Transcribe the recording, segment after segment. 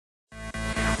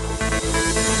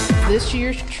This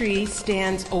year's tree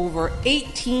stands over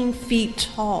 18 feet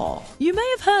tall. You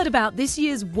may have heard about this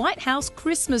year's White House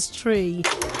Christmas tree.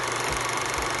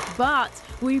 But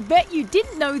we bet you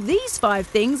didn't know these 5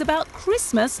 things about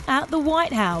Christmas at the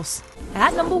White House.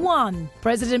 At number 1,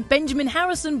 President Benjamin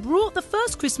Harrison brought the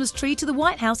first Christmas tree to the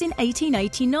White House in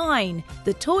 1889.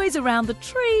 The toys around the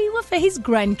tree were for his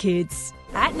grandkids.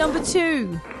 At number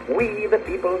 2, we the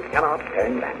people cannot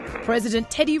turn back. President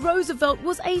Teddy Roosevelt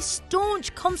was a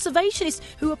staunch conservationist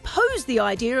who opposed the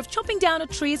idea of chopping down a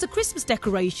tree as a Christmas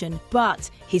decoration. But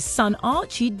his son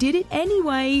Archie did it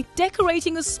anyway,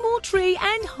 decorating a small tree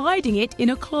and hiding it in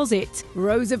a closet.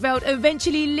 Roosevelt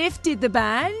eventually lifted the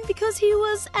ban because he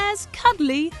was as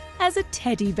cuddly as a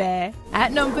teddy bear.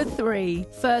 At number 3,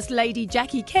 First Lady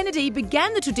Jackie Kennedy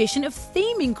began the tradition of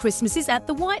theming Christmases at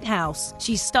the White House.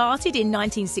 She started in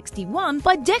 1961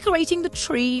 by decorating the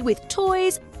tree with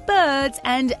toys, birds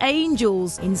and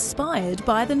angels, inspired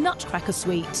by the Nutcracker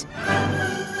Suite.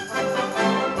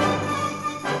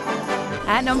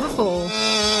 At number 4,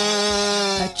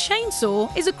 a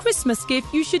chainsaw is a Christmas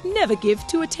gift you should never give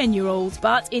to a 10-year-old.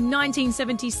 But in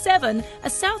 1977, a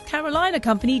South Carolina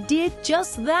company did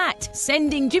just that,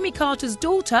 sending Jimmy Carter's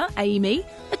daughter, Amy,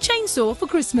 a chainsaw for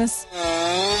Christmas.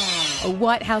 A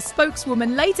White House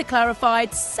spokeswoman later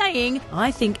clarified, saying, "I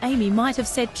think Amy might have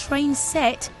said train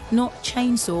set, not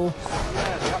chainsaw."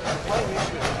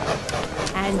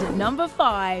 And number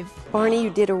 5. Barney, you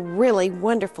did a really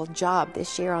wonderful job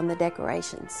this year on the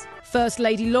decorations. First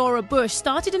Lady Laura Bush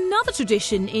started another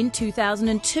tradition in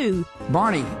 2002.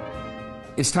 Barney,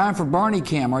 it's time for Barney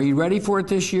Cam. Are you ready for it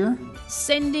this year?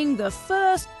 Sending the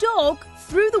first dog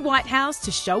through the White House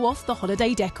to show off the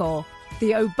holiday decor.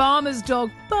 The Obama's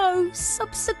dog, Bo,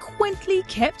 subsequently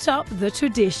kept up the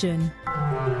tradition.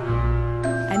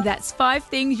 And that's 5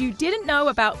 things you didn't know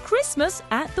about Christmas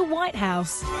at the White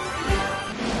House.